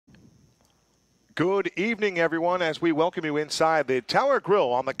Good evening, everyone, as we welcome you inside the Tower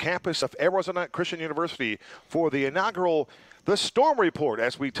Grill on the campus of Arizona Christian University for the inaugural The Storm Report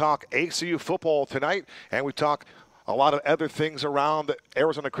as we talk ACU football tonight, and we talk a lot of other things around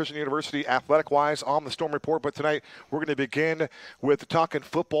Arizona Christian University athletic-wise on the Storm Report. But tonight we're going to begin with talking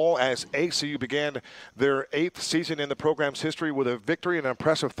football as ACU began their 8th season in the program's history with a victory and an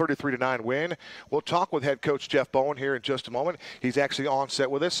impressive 33-9 win. We'll talk with head coach Coach Bowen here in just a moment. He's actually on set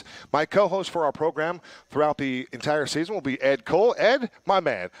with us. My co-host for our program throughout the entire season will be Ed Cole. Ed, my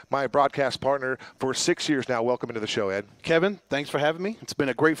man, my broadcast partner for 6 years now. Welcome into the show, Ed. Kevin, thanks for having me. It's been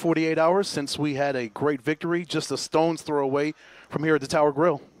a great 48 hours since we had a great victory, just a stone's throw away from here at the Tower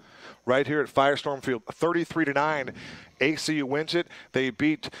Grill. Right here at Firestorm Field, 33-9. ACU wins it. They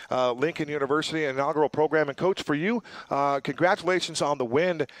beat Lincoln University, an inaugural program. And, Coach, for you, congratulations on the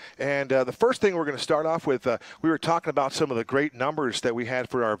win. And the first thing we're going to start off with, we were talking about some of the great numbers that we had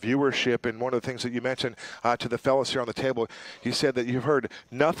for our viewership. And one of the things that you mentioned to the fellas here on the table, you said that you've heard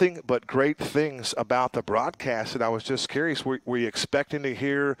nothing but great things about the broadcast. And I was just curious, were you expecting to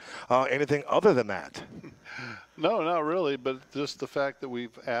hear anything other than that? No, not really, but just the fact that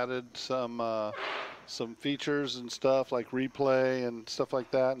we've added some features and stuff like replay and stuff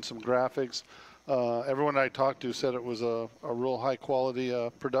like that, and some graphics. Everyone I talked to said it was a real high-quality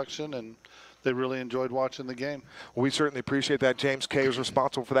production, and they really enjoyed watching the game. Well, we certainly appreciate that. James Kay was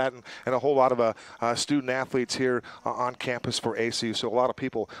responsible for that, and a whole lot of student-athletes here on campus for ACU. So a lot of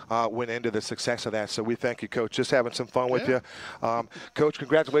people went into the success of that. So we thank you, Coach. Just having some fun with you. Coach,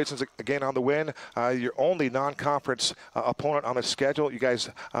 congratulations again on the win. Your only non-conference opponent on the schedule. You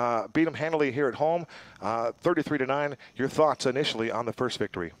guys beat them handily here at home, 33-9. Your thoughts initially on the first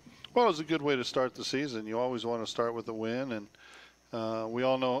victory? Well, it was a good way to start the season. You always want to start with a win, and we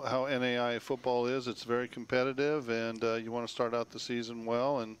all know how NAIA football is. It's very competitive, and you want to start out the season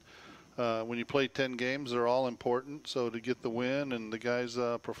well. And when you play 10 games, they're all important. So to get the win, and the guys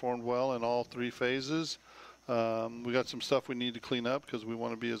performed well in all 3 phases. We got some stuff we need to clean up because we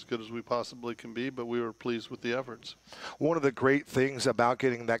want to be as good as we possibly can be, but we were pleased with the efforts. One of the great things about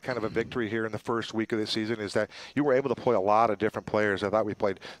getting that kind of a victory here in the first week of the season is that you were able to play a lot of different players. I thought we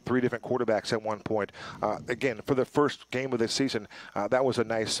played 3 different quarterbacks at one point. Again, for the first game of the season, that was a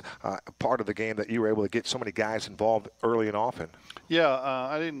nice part of the game that you were able to get so many guys involved early and often. Yeah,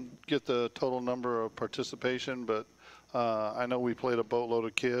 I didn't get the total number of participation, but I know we played a boatload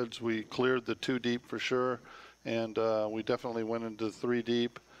of kids. We cleared the 2 deep for sure, and we definitely went into 3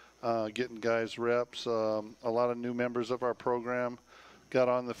 deep, getting guys reps. A lot of new members of our program got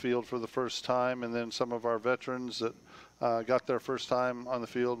on the field for the first time, and then some of our veterans that got their first time on the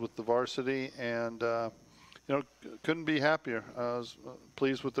field with the varsity, and couldn't be happier. I was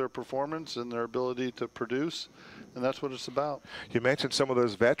pleased with their performance and their ability to produce, and that's what it's about. You mentioned some of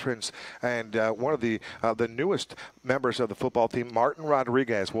those veterans, and one of the newest members of the football team, Martin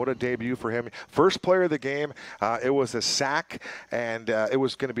Rodriguez. What a debut for him. First player of the game. It was a sack, and it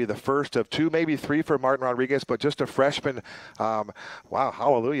was going to be the first of 2, maybe 3 for Martin Rodriguez, but just a freshman. Wow,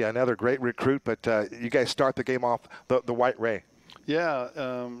 hallelujah, another great recruit, but you guys start the game off the white ray. Yeah,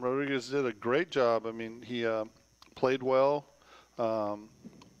 Rodriguez did a great job. I mean, he played well.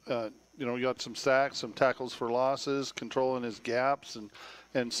 He got some sacks, some tackles for losses, controlling his gaps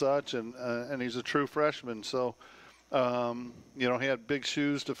and such, and he's a true freshman. So, he had big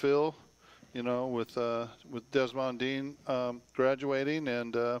shoes to fill, with Desmond Dean graduating,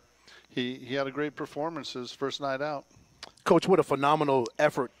 and he had a great performance his first night out. Coach, what a phenomenal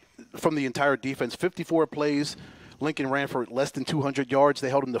effort from the entire defense. 54 plays. Lincoln ran for less than 200 yards. They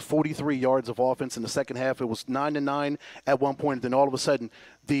held them to 43 yards of offense in the second half. It was 9-9 at one point. Then all of a sudden,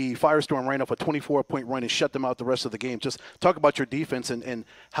 the Firestorm ran off a 24-point run and shut them out the rest of the game. Just talk about your defense and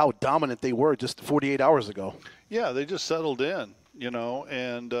how dominant they were just 48 hours ago. Yeah, they just settled in,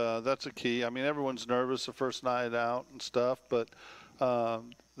 and that's a key. I mean, everyone's nervous the first night out and stuff, but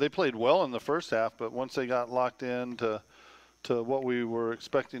they played well in the first half. But once they got locked in to what we were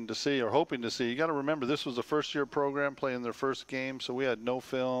expecting to see or hoping to see. You got to remember, this was a first-year program playing their first game, so we had no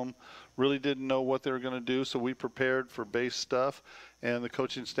film, really didn't know what they were going to do, so we prepared for base stuff, and the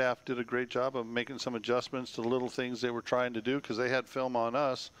coaching staff did a great job of making some adjustments to the little things they were trying to do because they had film on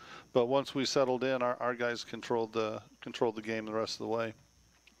us. But once we settled in, our guys controlled the game the rest of the way.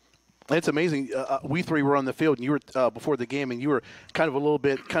 It's amazing. We three were on the field, and you were before the game, and you were kind of a little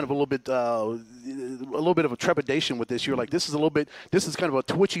bit of a trepidation with this. You're like, this is kind of a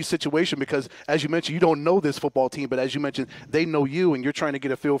twitchy situation because, as you mentioned, you don't know this football team, but as you mentioned, they know you, and you're trying to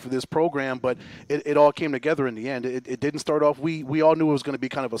get a feel for this program. But it all came together in the end. It didn't start off. We all knew it was going to be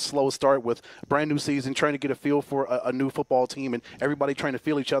kind of a slow start with a brand new season, trying to get a feel for a new football team, and everybody trying to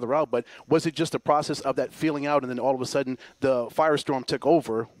feel each other out. But was it just a process of that feeling out, and then all of a sudden the Firestorm took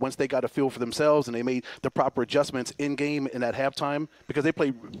over once they got a feel for themselves and they made the proper adjustments in game and at halftime, because they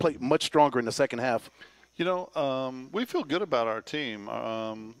played much stronger in the second half? You know, we feel good about our team.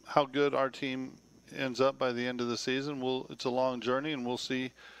 How good our team ends up by the end of the season, it's a long journey, and we'll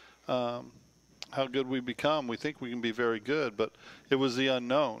see how good we become. We think we can be very good, but it was the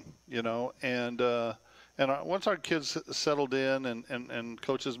unknown, you know. And once our kids settled in and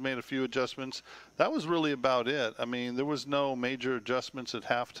coaches made a few adjustments, that was really about it. I mean, there was no major adjustments at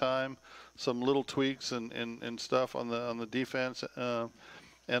halftime, some little tweaks and stuff on the defense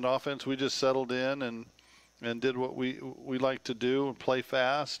and offense. We just settled in and did what we like to do, and play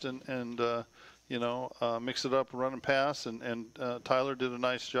fast and mix it up, run and pass. And Tyler did a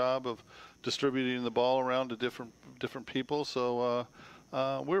nice job of distributing the ball around to different people. So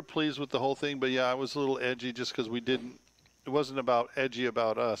we're pleased with the whole thing. But yeah, I was a little edgy just because it wasn't edgy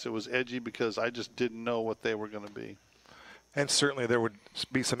about us. It was edgy because I just didn't know what they were going to be. And certainly there would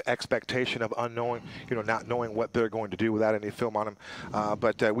be some expectation of unknowing, not knowing what they're going to do without any film on them.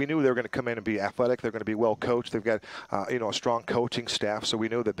 But we knew they were going to come in and be athletic. They're going to be well coached. They've got, a strong coaching staff. So we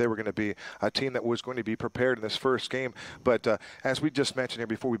knew that they were going to be a team that was going to be prepared in this first game. But as we just mentioned here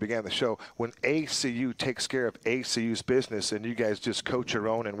before we began the show, when ACU takes care of ACU's business and you guys just coach your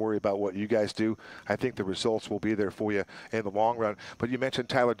own and worry about what you guys do, I think the results will be there for you in the long run. But you mentioned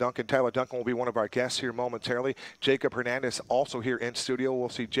Tyler Duncan. Tyler Duncan will be one of our guests here momentarily. Jacob Hernandez also here in studio. We'll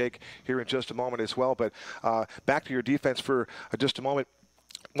see Jake here in just a moment as well. But back to your defense for just a moment.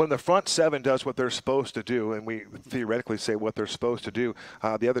 When the front seven does what they're supposed to do, and we theoretically say what they're supposed to do,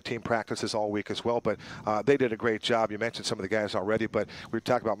 the other team practices all week as well, but they did a great job. You mentioned some of the guys already, but we were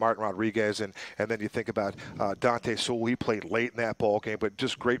talking about Martin Rodriguez, and then you think about Dante Sewell. He played late in that ball game, but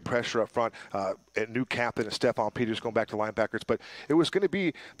just great pressure up front. A new captain, and Stephon Peters going back to linebackers. But it was going to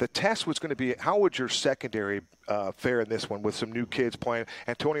be, the test was going to be, how would your secondary fare in this one with some new kids playing?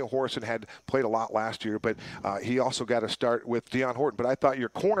 Antonio Horson had played a lot last year, but he also got a start with Deion Horton. But I thought your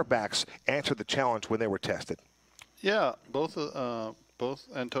cornerbacks answered the challenge when they were tested. Yeah, both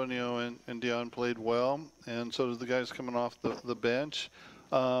Antonio and Deion played well, and so did the guys coming off the bench.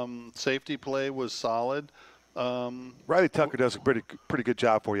 Safety play was solid. Riley Tucker does a pretty good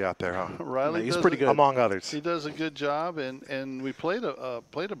job for you out there, huh? Riley, he's pretty good among others. He does a good job, and we played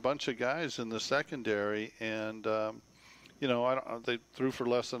a bunch of guys in the secondary, and they threw for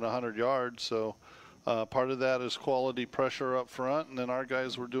less than 100 yards, so part of that is quality pressure up front, and then our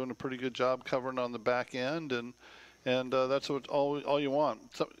guys were doing a pretty good job covering on the back end, and that's what all you want.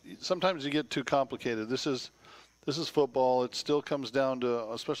 Sometimes you get too complicated. This is football. It still comes down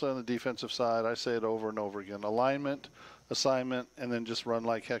to, especially on the defensive side, I say it over and over again, alignment, assignment, and then just run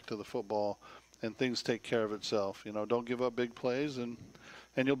like heck to the football, and things take care of itself. Don't give up big plays, and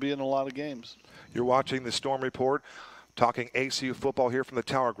you'll be in a lot of games. You're watching the Storm Report. Talking ACU football here from the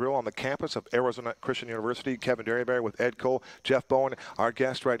Tower Grill on the campus of Arizona Christian University. Kevin Derryberry with Ed Cole, Jeff Bowen, our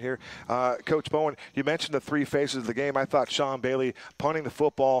guest right here. Coach Bowen, you mentioned the three phases of the game. I thought Sean Bailey punting the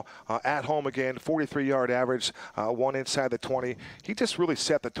football at home again, 43-yard average, one inside the 20. He just really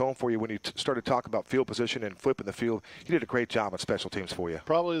set the tone for you when you started talking about field position and flipping the field. He did a great job on special teams for you.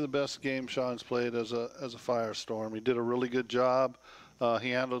 Probably the best game Sean's played as a Firestorm. He did a really good job.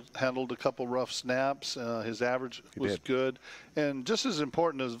 He handled a couple rough snaps. His average was good. And just as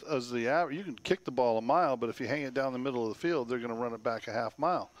important as the average, you can kick the ball a mile, but if you hang it down the middle of the field, they're going to run it back a half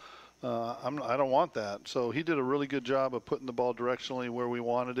mile. I don't want that. So he did a really good job of putting the ball directionally where we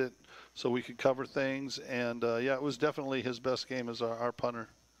wanted it so we could cover things. And, it was definitely his best game as our punter.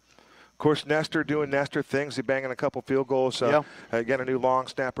 Of course, Nestor doing Nestor things. He banging a couple field goals. Again, a new long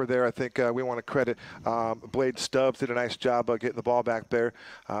snapper there. I think we want to credit Blade Stubbs. Did a nice job of getting the ball back there.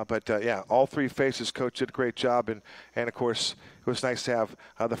 All three phases, Coach did a great job. And of course, it was nice to have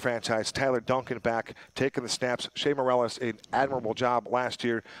the franchise, Tyler Duncan, back, taking the snaps. Shea Morales, an admirable job last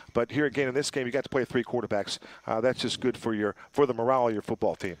year. But here again in this game, you got to play three quarterbacks. That's just good for the morale of your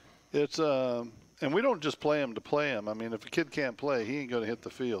football team. It's and we don't just play him to play him. I mean, if a kid can't play, he ain't going to hit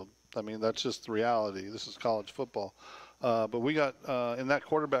the field. I mean, that's just the reality. This is college football. But we got, in that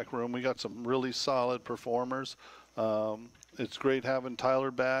quarterback room, we got some really solid performers. It's great having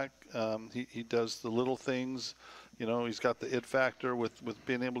Tyler back. He does the little things, You know, he's got the it factor with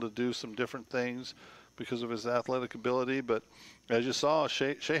being able to do some different things because of his athletic ability. But as you saw,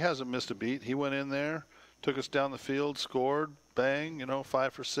 Shea hasn't missed a beat. He went in there, took us down the field, scored, bang,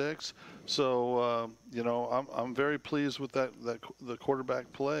 5 for 6. So, I'm very pleased with the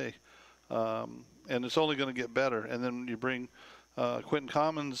quarterback play. And it's only going to get better. And then you bring Quentin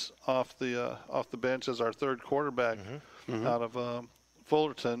Commons off the bench as our third quarterback out of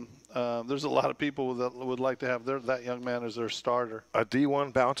Fullerton. There's a lot of people that would like to have that young man as their starter. A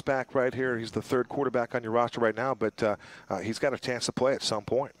D1 bounce back right here. He's the third quarterback on your roster right now, but he's got a chance to play at some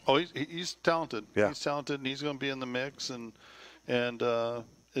point. Oh, he's talented. Yeah. He's talented, and he's going to be in the mix. And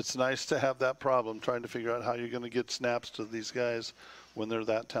it's nice to have that problem, trying to figure out how you're going to get snaps to these guys when they're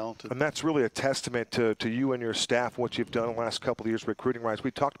that talented. And that's really a testament to you and your staff, what you've done in the last couple of years recruiting-wise.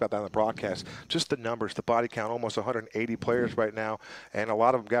 We talked about that on the broadcast. Just the numbers, the body count, almost 180 players right now, and a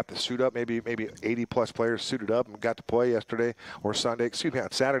lot of them got to suit up. Maybe 80-plus players suited up and got to play yesterday or Sunday. Excuse me, on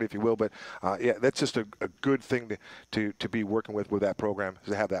Saturday, if you will. But, yeah, that's just a good thing to be working with that program, is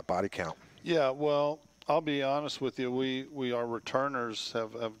to have that body count. Yeah, well, I'll be honest with you. We our returners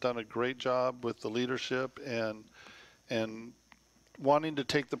have done a great job with the leadership and wanting to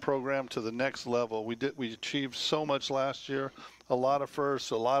take the program to the next level. We achieved so much last year, a lot of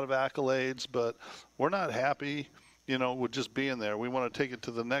firsts, a lot of accolades, but we're not happy, with just being there. We want to take it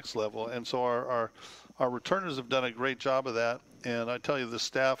to the next level. And so our returners have done a great job of that. And I tell you, the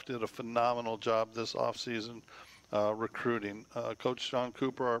staff did a phenomenal job this offseason recruiting. Coach Sean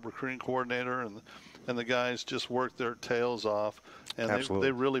Cooper, our recruiting coordinator, and the guys just worked their tails off. And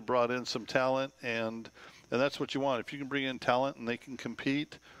they really brought in some talent, and that's what you want. If you can bring in talent and they can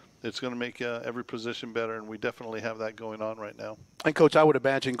compete, it's going to make every position better, and we definitely have that going on right now. And, Coach, I would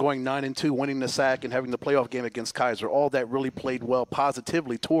imagine going 9-2, winning the SAC, and having the playoff game against Kaiser, all that really played well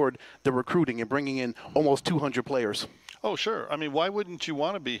positively toward the recruiting and bringing in almost 200 players. Oh, sure. I mean, why wouldn't you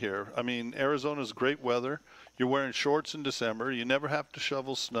want to be here? I mean, Arizona's great weather. You're wearing shorts in December. You never have to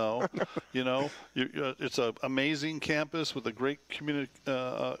shovel snow. It's an amazing campus with a great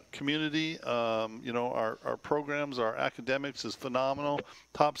community. Our programs, our academics is phenomenal.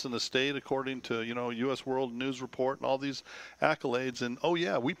 Tops in the state according to, U.S. World News Report and all these accolades. And, oh,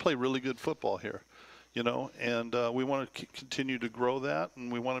 yeah, we play really good football here. And we want to continue to grow that,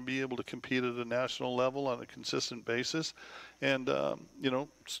 and we want to be able to compete at a national level on a consistent basis. And,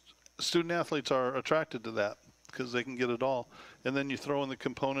 student athletes are attracted to that because they can get it all. And then you throw in the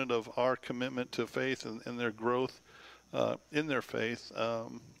component of our commitment to faith and their growth in their faith. A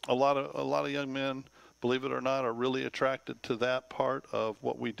lot of young men, believe it or not, are really attracted to that part of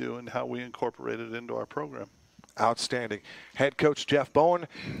what we do and how we incorporate it into our program. Outstanding. Head coach Jeff Bowen,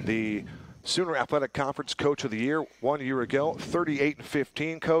 the Sooner Athletic Conference Coach of the Year 1 year ago,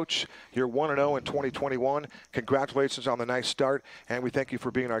 38-15, Coach. You're 1-0 in 2021. Congratulations on the nice start, and we thank you for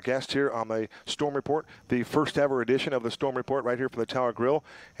being our guest here on the Storm Report, the first ever edition of the Storm Report right here for the Tower Grill.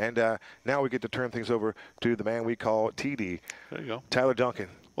 And now we get to turn things over to the man we call TD. There you go. Tyler Duncan.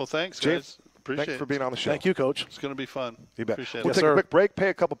 Well, thanks, guys. James, appreciate thanks for being on the show. Thank you, Coach. It's going to be fun. You bet. Appreciate We'll it. take a quick break, pay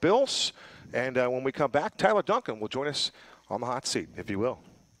a couple bills, and when we come back, Tyler Duncan will join us on the hot seat, if you will.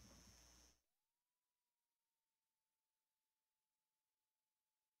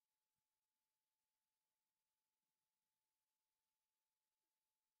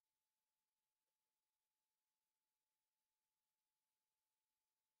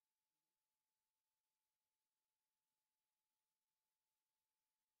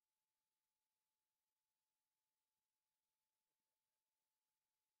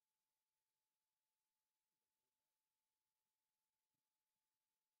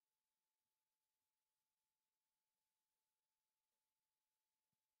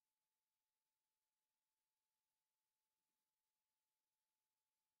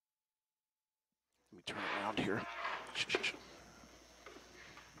 Let me turn around here.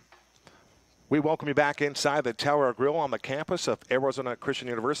 We welcome you back inside the Tower Grill on the campus of Arizona Christian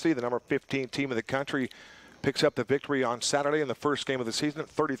University. The number 15 team of the country picks up the victory on Saturday in the first game of the season,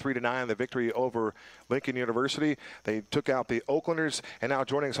 33-9, the victory over Lincoln University. They took out the Oaklanders, and now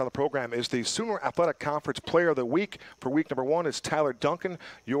joining us on the program is the Sooner Athletic Conference Player of the Week for week number 1 is Tyler Duncan,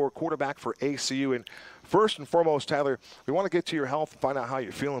 your quarterback for ACU. And first and foremost, Tyler, we want to get to your health and find out how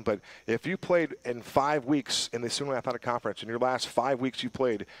you're feeling, but if you played in 5 weeks in the Sooner Athletic Conference, in your last 5 weeks you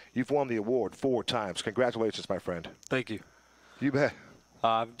played, you've won the award 4 times. Congratulations, my friend. Thank you. You bet.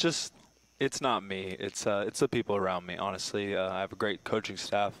 It's not me. It's the people around me, honestly. I have a great coaching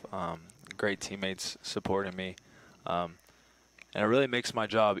staff, great teammates supporting me, and it really makes my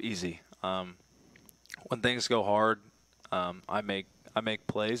job easy. When things go hard, I make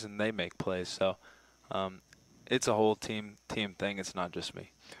plays and they make plays. So it's a whole team thing. It's not just me.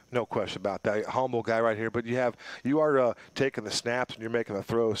 No question about that. Humble guy right here, but you are taking the snaps and you're making the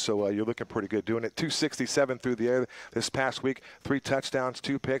throws, so you're looking pretty good doing it. 267 through the air this past week, 3 touchdowns,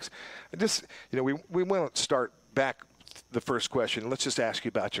 2 picks. And just, we want to start back the first question. Let's just ask you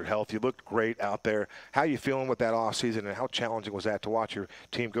about your health. You looked great out there. How are you feeling with that offseason, and how challenging was that to watch your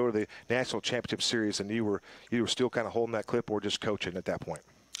team go to the National Championship Series and you were still kind of holding that clipboard, just coaching at that point?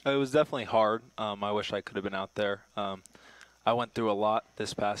 It was definitely hard. I wish I could have been out there. I went through a lot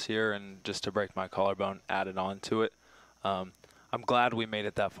this past year, and just to break my collarbone added on to it. I'm glad we made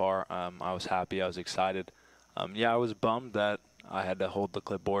it that far. I was happy. I was excited. I was bummed that I had to hold the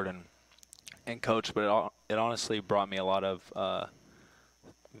clipboard and coach, but it honestly brought me a lot of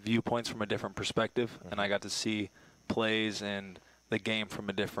viewpoints from a different perspective, and I got to see plays and the game from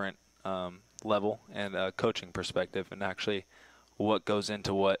a different level and coaching perspective, and actually what goes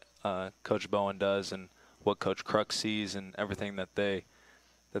into what Coach Bowen does and what Coach Crux sees and everything that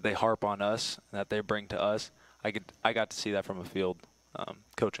they harp on us and that they bring to us. I got to see that from a field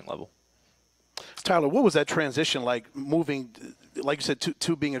coaching level. Tyler, what was that transition like, moving, like you said,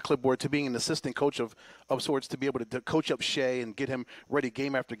 to being a clipboard, to being an assistant coach of sorts, to be able to coach up Shea and get him ready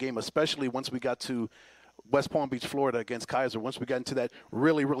game after game, especially once we got to West Palm Beach, Florida against Kaiser, once we got into that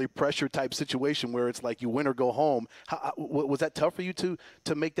really, really pressure type situation where it's like you win or go home? Was that tough for you to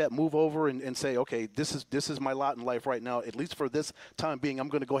make that move over and say, okay, this is my lot in life right now, at least for this time being, I'm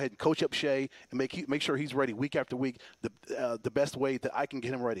going to go ahead and coach up Shea and make sure he's ready week after week the best way that I can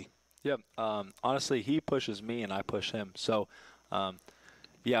get him ready? Yeah, honestly, he pushes me and I push him. So, it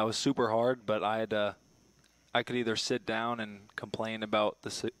was super hard, but I could either sit down and complain about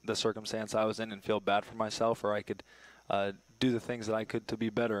the circumstance I was in and feel bad for myself, or I could do the things that I could to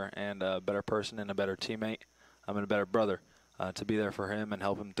be better and a better person and a better teammate. I'm a better brother to be there for him and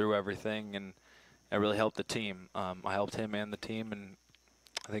help him through everything, and it really helped the team. I helped him and the team, and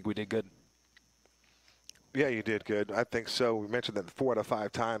I think we did good. Yeah, you did good. I think so. We mentioned that 4 out of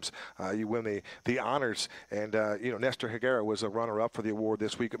 5 times you win the honors. And, Nestor Higuera was a runner-up for the award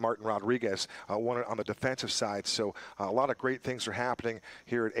this week. Martin Rodriguez won it on the defensive side. So a lot of great things are happening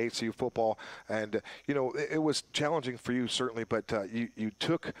here at ACU football. And, it was challenging for you, certainly, but you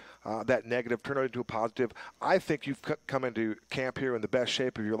took that negative, turned it into a positive. I think you've come into camp here in the best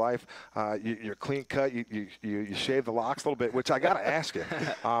shape of your life. You're clean cut. You shave the locks a little bit, which I got to ask you.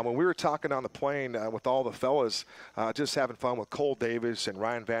 When we were talking on the plane with all the fellas, just having fun with Cole Davis and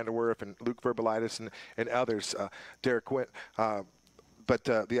Ryan Vanderwerf and Luke Verbalitis and others, Derek Quint,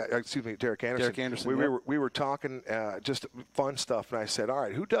 Derek Anderson. Derek Anderson. We were talking just fun stuff, and I said, all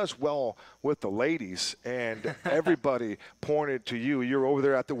right, who does well with the ladies? And everybody pointed to you. You're over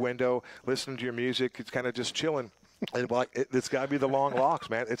there at the window listening to your music. It's kind of just chilling. And it's got to be the long locks,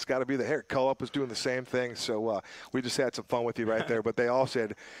 man. It's got to be the hair. Cull-Up was doing the same thing. So we just had some fun with you right there. But they all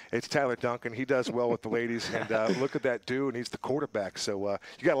said, it's Tyler Duncan. He does well with the ladies. And look at that dude, and he's the quarterback. So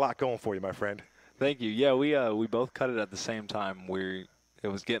you got a lot going for you, my friend. Thank you. Yeah, we both cut it at the same time. It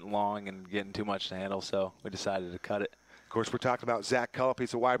was getting long and getting too much to handle, so we decided to cut it. Of course, we're talking about Zach Cull-Up.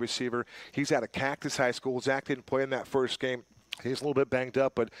 He's a wide receiver. He's out of Cactus High School. Zach didn't play in that first game. He's a little bit banged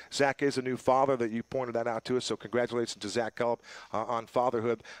up, but Zach is a new father. That you pointed that out to us, so congratulations to Zach Cull-Up on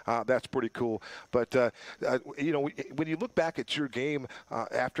fatherhood. That's pretty cool. But, when you look back at your game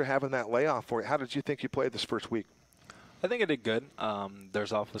after having that layoff for you, how did you think you played this first week? I think I did good.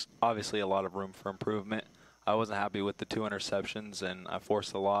 There's obviously a lot of room for improvement. I wasn't happy with the 2 interceptions, and I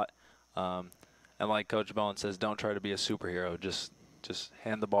forced a lot. And like Coach Bowen says, don't try to be a superhero. Just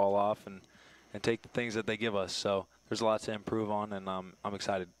hand the ball off and take the things that they give us. So there's a lot to improve on, and I'm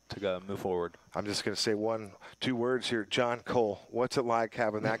excited to move forward. I'm just going to say 2 words here. John Cole, what's it like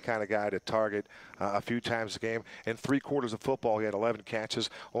having that kind of guy to target a few times a game? In 3 quarters of football, he had 11 catches,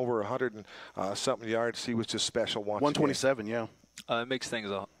 over 100 and something yards. He was just special once 127, again. Yeah. It makes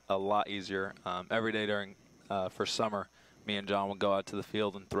things a lot easier. Every day for summer, me and John would go out to the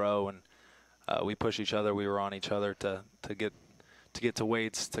field and throw, and we push each other. We were on each other to get to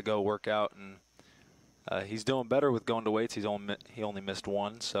weights, to go work out, and he's doing better with going to weights. He only missed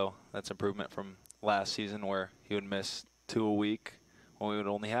 1, so that's improvement from last season where he would miss 2 a week when we would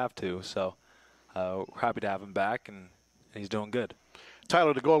only have 2. So we're happy to have him back, and he's doing good.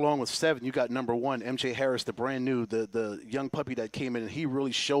 Tyler, to go along with 7, you got number 1, MJ Harris, the brand new, the young puppy that came in, and he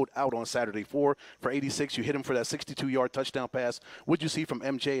really showed out on Saturday. 4 for 86. You hit him for that 62-yard touchdown pass. What did you see from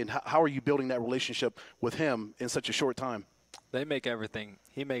MJ, and how are you building that relationship with him in such a short time? They make everything.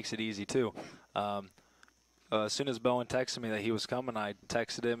 He makes it easy, too. As soon as Bowen texted me that he was coming, I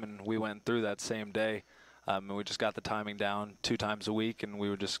texted him, and we went through that same day. And we just got the timing down 2 times a week, and we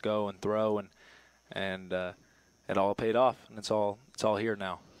would just go and throw. And it all paid off, and it's all here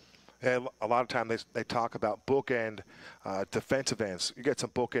now. And a lot of time they talk about bookend defensive ends. You get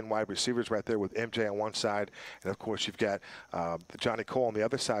some bookend wide receivers right there with MJ on one side, and of course you've got Johnny Cole on the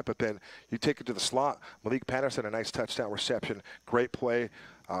other side. But then you take it to the slot. Malik Patterson, a nice touchdown reception, great play.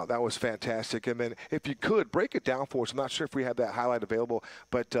 That was fantastic. And then if you could break it down for us, I'm not sure if we have that highlight available,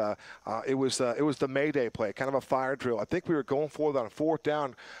 but it was the Mayday play, kind of a fire drill. I think we were going for it on 4th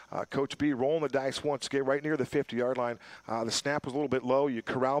down. Coach B rolling the dice once again right near the 50-yard line. The snap was a little bit low. You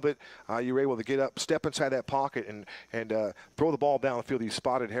corralled it. You were able to get up, step inside that pocket, and throw the ball down the field. You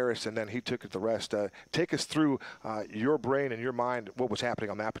spotted Harris, and then he took it the rest. Take us through your brain and your mind what was happening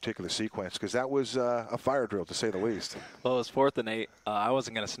on that particular sequence, because that was a fire drill, to say the least. Well, it was 4th and 8. I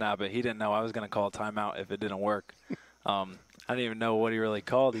wasn't going to snap it. He didn't know I was going to call a timeout if it didn't work. I didn't even know what he really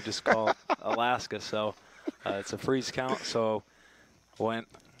called. He just called Alaska. So it's a freeze count. So went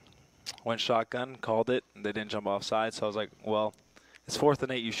shotgun, called it. They didn't jump off sides. So I was like, well, it's 4th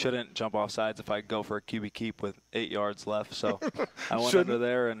and 8. You shouldn't jump off sides if I go for a QB keep with 8 yards left. So I went under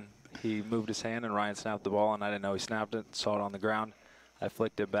there, and he moved his hand, and Ryan snapped the ball, and I didn't know he snapped it. Saw it on the ground. I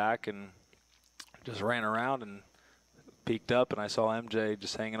flicked it back and just ran around and peeked up, and I saw MJ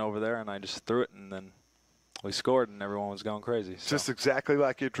just hanging over there, and I just threw it, and then we scored, and everyone was going crazy. So. Just exactly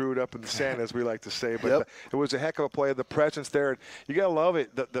like you drew it up in the sand, as we like to say. But it was a heck of a play. The presence there, you got to love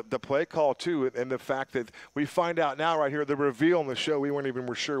it. The play call, too, and the fact that we find out now right here, the reveal on the show, we weren't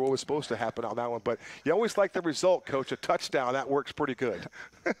even sure what was supposed to happen on that one. But you always like the result, Coach. A touchdown, that works pretty good.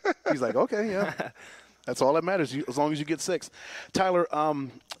 He's like, okay, yeah. That's all that matters, as long as you get 6. Tyler, I'm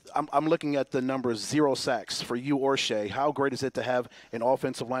looking at the numbers 0 sacks for you or Shea. How great is it to have an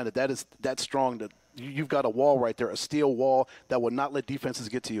offensive line that is that strong? That you've got a wall right there, a steel wall that will not let defenses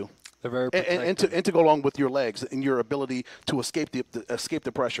get to you. They're very protective. And to go along with your legs and your ability to escape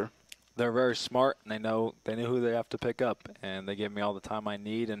the pressure. They're very smart, and they know who they have to pick up, and they give me all the time I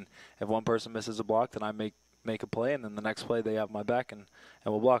need. And if one person misses a block, then I make a play, and then the next play they have my back and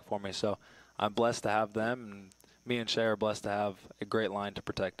will block for me. So I'm blessed to have them, and me and Shea are blessed to have a great line to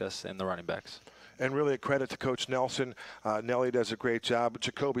protect us in the running backs. And really a credit to Coach Nelson. Nelly does a great job.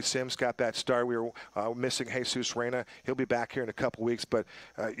 Jacoby Sims got that start. We were missing Jesus Reyna. He'll be back here in a couple weeks. But,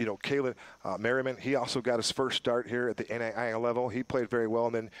 Kalen Merriman, he also got his first start here at the NAIA level. He played very well.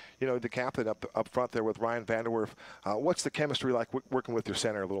 And then, the captain up front there with Ryan Vanderwerf. What's the chemistry like working with your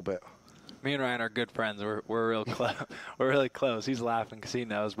center a little bit? Me and Ryan are good friends. We're real close. We're really close. He's laughing because he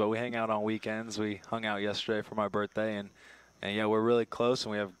knows, but we hang out on weekends. We hung out yesterday for my birthday, and yeah, we're really close,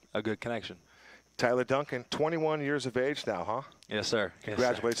 and we have a good connection. Tyler Duncan, 21 years of age now, huh? Yes, sir.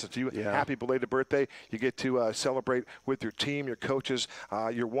 Congratulations to you. Yeah. Happy belated birthday. You get to celebrate with your team, your coaches.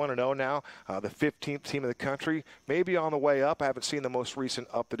 You're 1-0 now, the 15th team in the country. Maybe on the way up. I haven't seen the most recent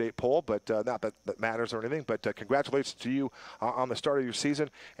up-to-date poll, but not that matters or anything. But congratulations to you on the start of your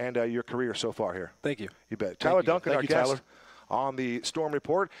season and your career so far here. Thank you. You bet. Tyler Duncan, our guest. Tyler. On the Storm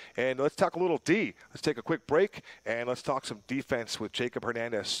Report. And let's talk a little D. Let's take a quick break, and let's talk some defense with Jacob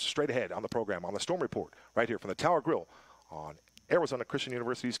Hernandez straight ahead on the program on the Storm Report right here from the Tower Grill on Arizona Christian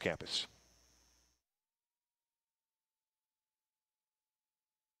University's campus.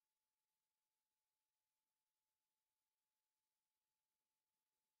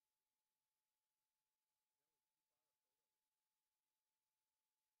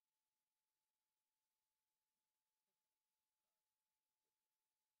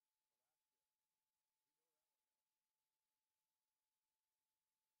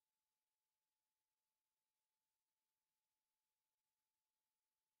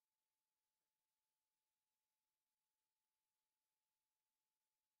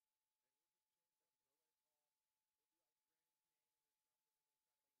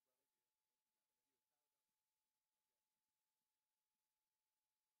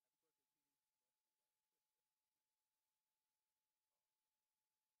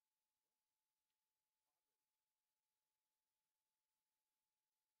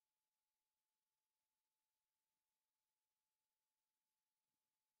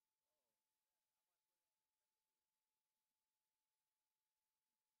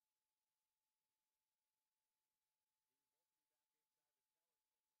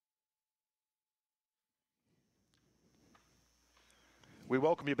 We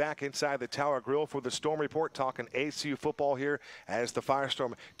welcome you back inside the Tower Grill for the Storm Report, talking ACU football here as the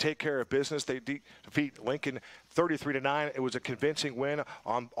Firestorm take care of business. They defeat Lincoln 33-9. It was a convincing win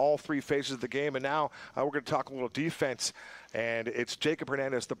on all 3 phases of the game. And now we're going to talk a little defense. and it's Jacob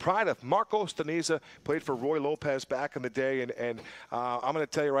Hernandez, the pride of Marcos Deniza, played for Roy Lopez back in the day. And I'm going to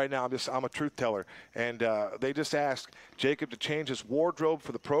tell you right now, I'm a truth teller. And they just asked Jacob to change his wardrobe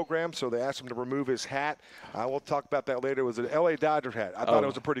for the program, so they asked him to remove his hat. We'll talk about that later. It was an L.A. Dodger hat. I thought it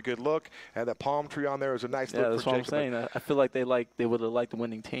was a pretty good look, and that palm tree on there was a nice look for Jacob. Yeah, that's what I'm saying. I feel like they would have liked the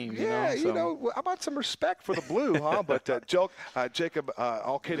winning team. Yeah, you know, how about some respect for the blue, huh? But Jacob,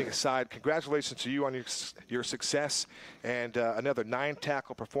 all kidding aside, congratulations to you on your success and another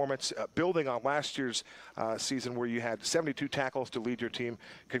 9-tackle performance, building on last year's season where you had 72 tackles to lead your team.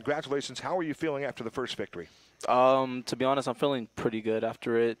 Congratulations. How are you feeling after the first victory? To be honest, I'm feeling pretty good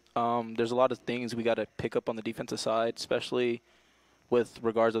after it. There's a lot of things we got to pick up on the defensive side, especially with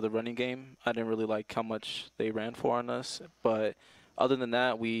regards to the running game. I didn't really like how much they ran for on us, but other than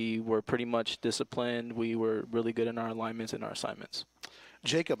that, we were pretty much disciplined. We were really good in our alignments and our assignments.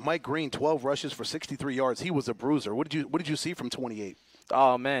 Jacob, Mike Green, 12 rushes for 63 yards. He was a bruiser. What did you see from 28?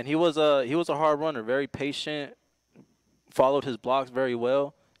 Oh man, he was a hard runner, very patient, followed his blocks very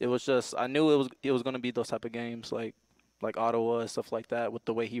well. It was just, I knew it was going to be those type of games like Ottawa and stuff like that with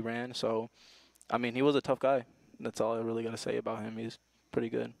the way he ran. So, I mean, he was a tough guy. That's all I really got to say about him. He's pretty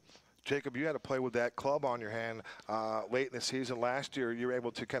good. Jacob, you had to play with that club on your hand late in the season last year. You were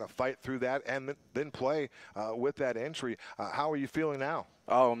able to kind of fight through that and then play with that injury. How are you feeling now?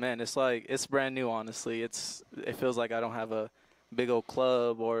 Oh man, it's brand new. Honestly, it feels like I don't have a big old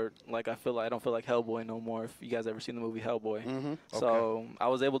club, or like I don't feel like Hellboy no more. If you guys ever seen the movie Hellboy, so I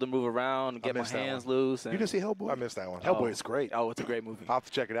was able to move around, get my hands loose. And you didn't see Hellboy? I missed that one. Hellboy is great. Oh, it's a great movie. I'll have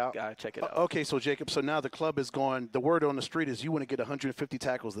to check it out. Gotta check it out. Okay, so Jacob, so now the club is gone. The word on the street is you want to get 150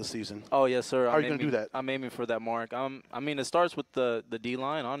 tackles this season. Oh yes, sir. How are you going to do that? I'm aiming for that mark. I mean, it starts with the D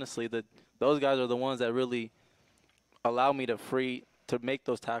line. Honestly, those guys are the ones that really allow me to make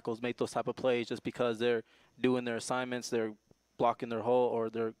those tackles, make those type of plays, just because they're doing their assignments, they're blocking their hole, or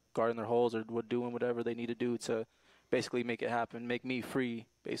they're guarding their holes, or doing whatever they need to do to basically make it happen, make me free,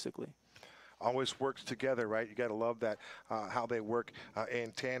 basically. Always works together, right? You got to love that, how they work in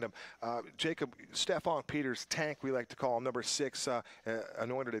tandem. Jacob, Stephon Peters, Tank, we like to call him, number 6,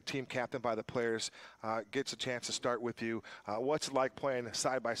 anointed a team captain by the players, gets a chance to start with you. What's it like playing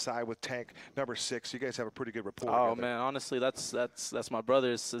side by side with Tank, number 6? You guys have a pretty good rapport. Oh together. man, honestly, that's my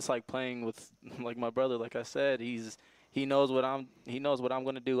brother. It's like playing with like my brother. Like I said, he knows what I'm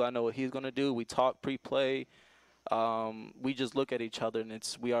going to do. I know what he's going to do. We talk pre-play. We just look at each other,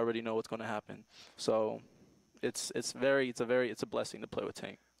 and we already know what's going to happen. So it's a blessing to play with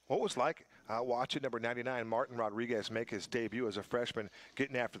Tank. What was like watching number 99 Martin Rodriguez make his debut as a freshman,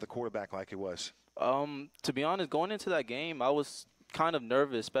 getting after the quarterback like he was? To be honest, going into that game, I was kind of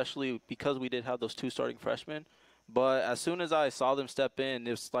nervous, especially because we did have those 2 starting freshmen. But as soon as I saw them step in,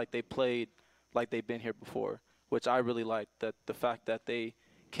 it was like they played like they've been here before, which I really liked. That the fact that they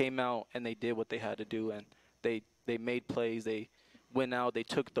came out and they did what they had to do, and they made plays. They went out. They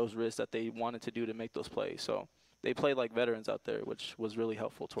took those risks that they wanted to do to make those plays. So they played like veterans out there, which was really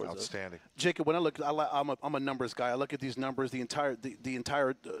helpful towards us. Outstanding. Jacob, when I look, I'm a numbers guy. I look at these numbers, the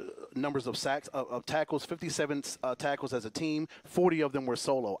entire numbers of sacks, of tackles, 57 tackles as a team, 40 of them were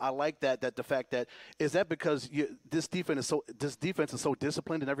solo. I like that the fact that, is that because this defense is so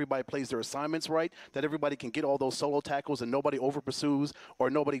disciplined and everybody plays their assignments right, that everybody can get all those solo tackles and nobody over pursues, or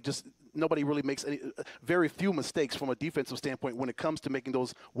nobody really makes very few mistakes from a defensive standpoint when it comes to making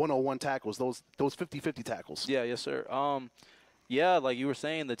those 101 tackles, those 50-50 tackles. Yeah, yes, sir. Yeah, like you were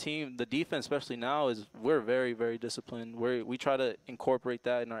saying, the defense, especially now, we're very, very disciplined. We try to incorporate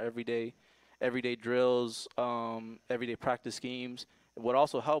that in our everyday drills, everyday practice schemes. What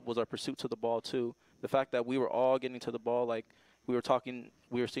also helped was our pursuit to the ball too. The fact that we were all getting to the ball, like we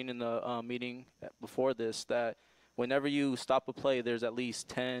were seeing in the meeting before this, that whenever you stop a play, there's at least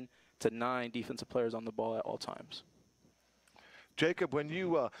 10 to 9 defensive players on the ball at all times. Jacob, when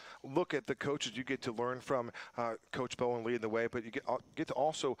you look at the coaches you get to learn from, Coach Bowen leading the way, but you get to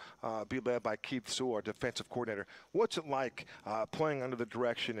also be led by Keith Sewell, our defensive coordinator. What's it like playing under the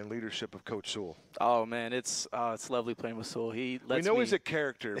direction and leadership of Coach Sewell? Oh man, it's lovely playing with Sewell. We know he's a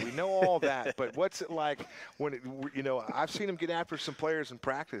character. We know all that, but what's it like when I've seen him get after some players in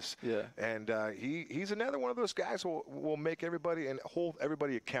practice. Yeah. And he's another one of those guys who will make everybody and hold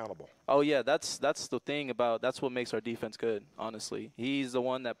everybody accountable. Oh yeah, that's the thing that's what makes our defense good, honestly. He's the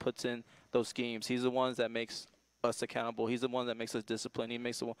one that puts in those schemes. He's the one that makes us accountable. He's the one that makes us disciplined. He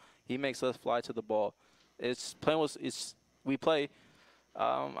makes us fly to the ball. We play.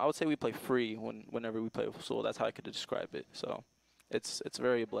 I would say we play free whenever we play with Sewell. That's how I could describe it. So it's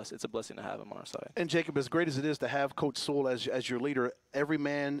very blessed. It's a blessing to have him on our side. And Jacob, as great as it is to have Coach Sewell as your leader, every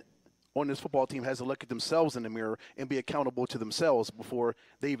man on this football team has to look at themselves in the mirror and be accountable to themselves before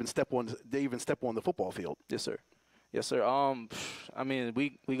they even step on the football field. Yes, sir. Yes, sir. I mean,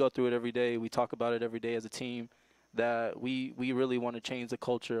 we go through it every day. We talk about it every day as a team that we really want to change the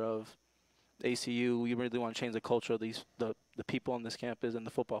culture of ACU. We really want to change the culture of the people on this campus and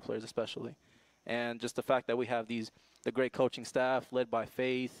the football players especially. And just the fact that we have the great coaching staff led by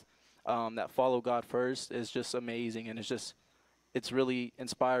faith that follow God first is just amazing. And it's really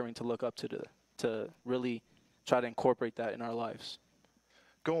inspiring to look up to really try to incorporate that in our lives.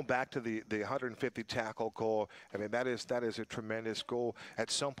 Going back to the 150 tackle goal, I mean, that is a tremendous goal. At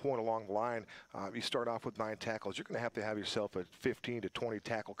some point along the line, you start off with 9 tackles. You're going to have yourself a 15 to 20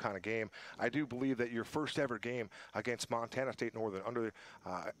 tackle kind of game. I do believe that your first ever game against Montana State Northern,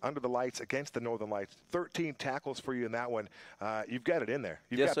 under the lights against the Northern Lights, 13 tackles for you in that one. You've got it in there.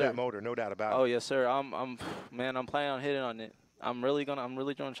 You've got that motor, no doubt about it. Oh yes, sir. I'm planning on hitting on it. I'm really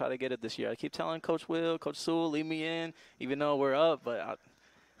gonna try to get it this year. I keep telling Coach Will, Coach Sewell, leave me in, even though we're up, but.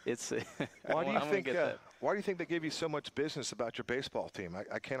 Why do you think they give you so much business about your baseball team?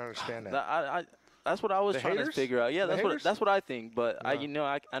 I can't understand that. That's what I was trying to figure out. Yeah, that's what I think. But no.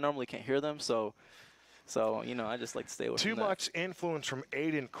 I normally can't hear them, so I just like to stay away from that. Too much influence from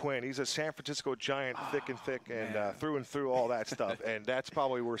Aiden Quinn. He's a San Francisco Giant, thick and thick, and through and through all that stuff. And that's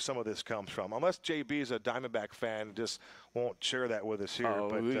probably where some of this comes from. Unless JB is a Diamondback fan, just won't share that with us here. Oh,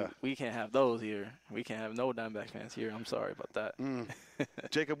 but we can't have those here. We can't have no Diamondback fans here. I'm sorry about that.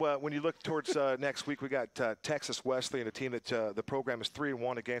 Jacob, when you look towards next week, we got Texas Wesleyan, a team that the program is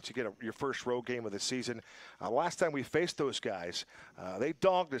 3-1 against. You get your first road game of the season. Last time we faced those guys, they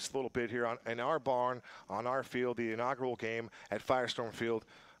dogged us a little bit here in our barn, on our field, the inaugural game at Firestorm Field.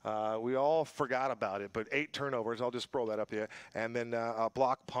 We all forgot about it, but 8 turnovers. I'll just throw that up there. And then a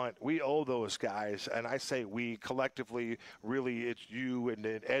block punt. We owe those guys, and I say we collectively, really, it's you and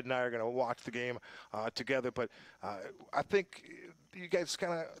Ed and I are going to watch the game together. But I think you guys do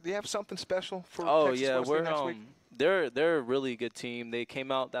you have something special for Texas Wesleyan next week? They're a really good team. They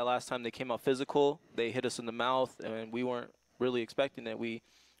came out that last time. They came out physical. They hit us in the mouth, and we weren't really expecting it. We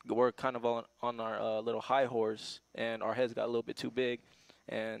were kind of on our little high horse, and our heads got a little bit too big.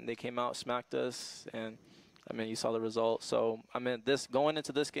 And they came out, smacked us, and, I mean, you saw the result. So, I mean, going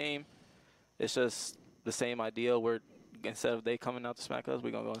into this game, it's just the same idea. Instead of they coming out to smack us,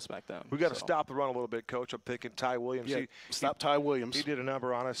 we're going to go and smack them. We got to stop the run a little bit, Coach. I'm thinking Ty Williams. Yeah, stop Ty Williams. He did a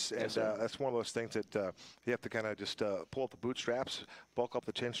number on us, and yes, that's one of those things that you have to kind of just pull up the bootstraps, bulk up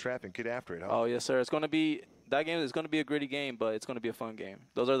the chin strap, and get after it. Huh? Oh, yes, sir. That game is going to be a gritty game, but it's going to be a fun game.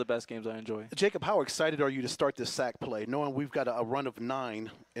 Those are the best games I enjoy. Jacob, how excited are you to start this sack play, knowing we've got a run of 9,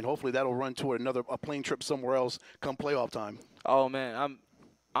 and hopefully that'll run toward a plane trip somewhere else come playoff time? Oh man,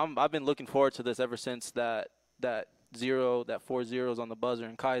 I've been looking forward to this ever since that 4 zeros on the buzzer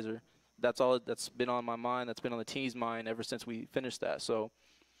in Kaiser. That's all that's been on my mind. That's been on the team's mind ever since we finished that. So,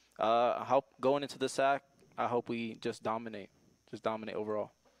 I hope going into the sack, I hope we just dominate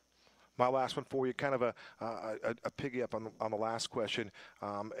overall. My last one for you, kind of a piggy up on the last question.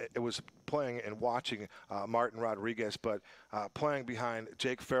 It was playing and watching Martin Rodriguez, but playing behind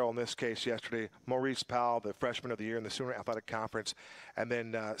Jake Farrell in this case yesterday, Maurice Powell, the freshman of the year in the Sooner Athletic Conference, and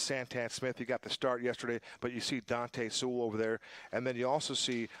then Santan Smith. You got the start yesterday, but you see Dante Sewell over there, and then you also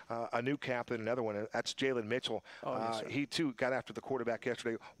see a new captain, another one, and that's Jalen Mitchell. Yes, he too got after the quarterback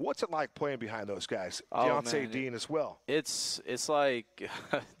yesterday. What's it like playing behind those guys? Oh, Deontay Dean as well. It's like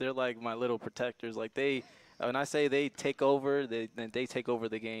they're like my little protectors. Like when I say they take over, they take over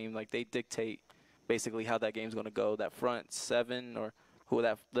the game. Like they dictate basically how that game's going to go. That front 7 or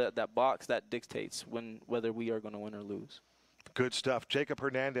that box, that dictates whether we are going to win or lose. Good stuff. Jacob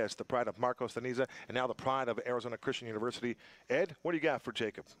Hernandez, the pride of Marcos Thaniza, and now the pride of Arizona Christian University. Ed, what do you got for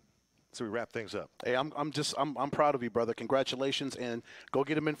Jacob? So we wrap things up. Hey, I'm proud of you, brother. Congratulations, and go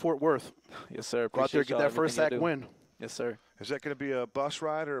get him in Fort Worth. Yes, sir. Go out there, get that first sack win. Yes, sir. Is that going to be a bus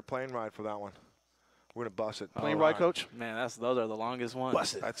ride or a plane ride for that one? We're going to bus it. Plane ride, Coach? Man, those are the longest ones.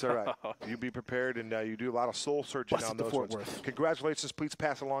 Bus it. That's all right. You be prepared, and you do a lot of soul searching bus on those Fort ones. Worth. Congratulations. Please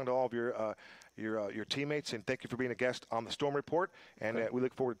pass along to all of your teammates, and thank you for being a guest on the Storm Report. And we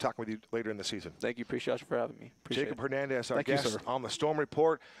look forward to talking with you later in the season. Thank you. Appreciate you for having me. Jacob Hernandez, our guest on the Storm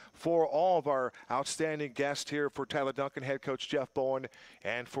Report. For all of our outstanding guests here, for Tyler Duncan, head coach Jeff Bowen,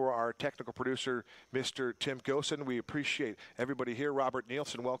 and for our technical producer, Mr. Tim Gosen, we appreciate everybody here. Robert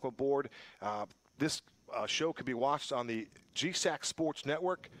Nielsen, welcome aboard. This show can be watched on the GSAC Sports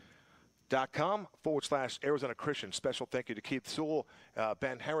Network.com/Arizona Christian. Special thank you to Keith Sewell,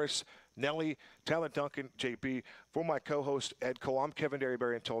 Ben Harris, Nelly, Tyler Duncan, JB. For my co-host, Ed Cole, I'm Kevin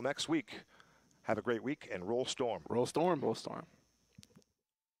Derryberry. Until next week, have a great week and roll Storm. Roll Storm. Roll Storm.